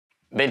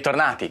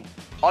Bentornati!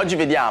 Oggi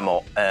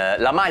vediamo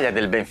la maglia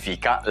del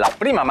Benfica, la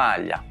prima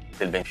maglia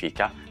del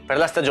Benfica per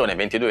la stagione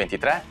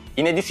 22-23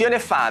 in edizione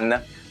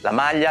fan, la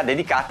maglia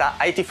dedicata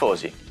ai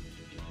tifosi.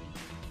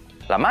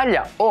 La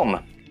maglia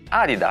Home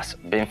Adidas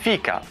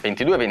Benfica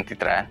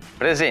 22-23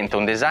 presenta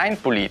un design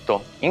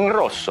pulito in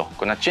rosso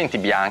con accenti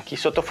bianchi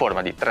sotto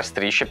forma di 3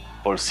 strisce,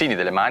 polsini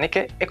delle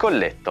maniche e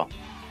colletto.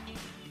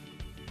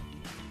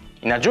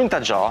 In aggiunta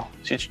a ciò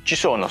ci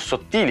sono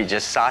sottili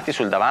gessati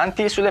sul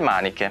davanti e sulle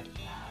maniche.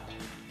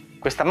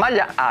 Questa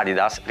maglia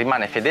Adidas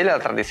rimane fedele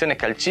alla tradizione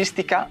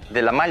calcistica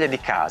della maglia di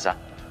casa,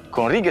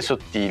 con righe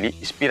sottili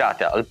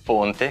ispirate al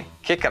ponte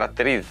che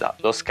caratterizza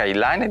lo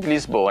skyline di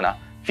Lisbona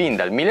fin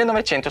dal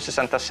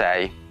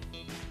 1966.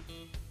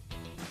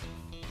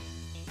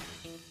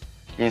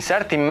 Gli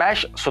inserti in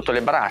mesh sotto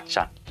le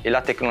braccia e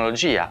la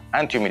tecnologia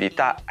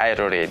anti-umidità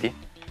Aero Ready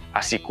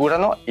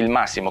assicurano il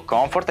massimo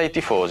comfort ai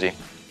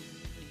tifosi.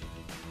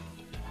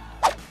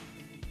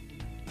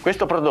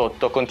 Questo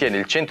prodotto contiene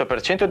il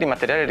 100% di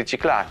materiali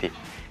riciclati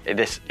ed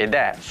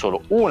è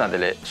solo una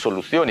delle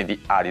soluzioni di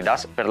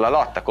Adidas per la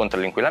lotta contro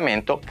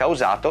l'inquinamento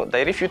causato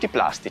dai rifiuti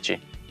plastici.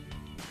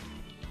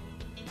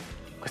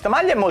 Questa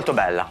maglia è molto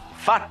bella,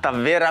 fatta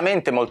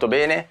veramente molto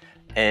bene.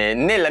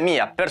 Nella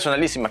mia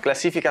personalissima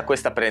classifica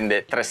questa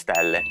prende 3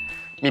 stelle.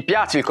 Mi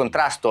piace il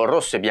contrasto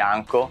rosso e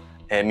bianco,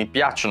 mi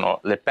piacciono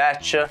le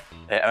patch,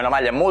 è una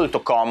maglia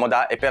molto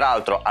comoda e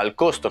peraltro al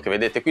costo che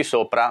vedete qui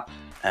sopra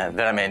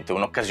veramente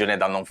un'occasione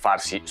da non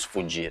farsi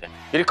sfuggire.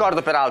 Vi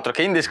ricordo peraltro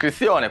che in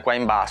descrizione qua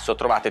in basso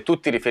trovate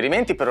tutti i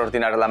riferimenti per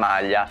ordinare la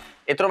maglia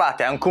e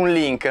trovate anche un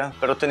link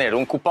per ottenere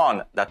un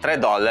coupon da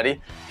 $3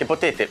 che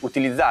potete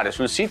utilizzare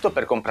sul sito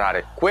per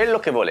comprare quello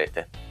che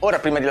volete. Ora,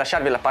 prima di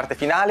lasciarvi la parte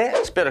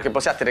finale, spero che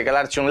possiate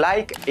regalarci un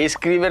like e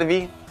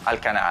iscrivervi al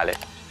canale.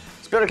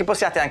 Spero che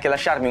possiate anche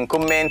lasciarmi un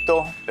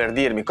commento per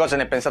dirmi cosa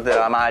ne pensate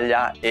della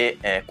maglia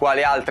e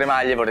quali altre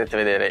maglie vorrete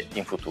vedere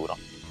in futuro.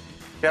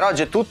 Per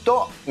oggi è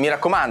tutto, mi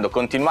raccomando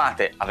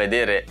continuate a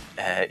vedere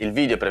il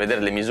video per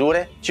vedere le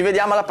misure, ci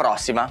vediamo alla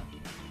prossima!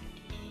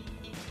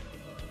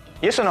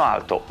 Io sono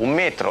alto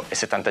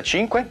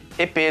 1,75 m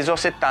e peso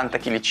 70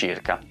 kg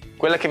circa.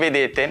 Quella che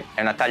vedete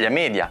è una taglia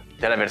media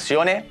della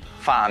versione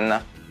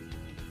fan.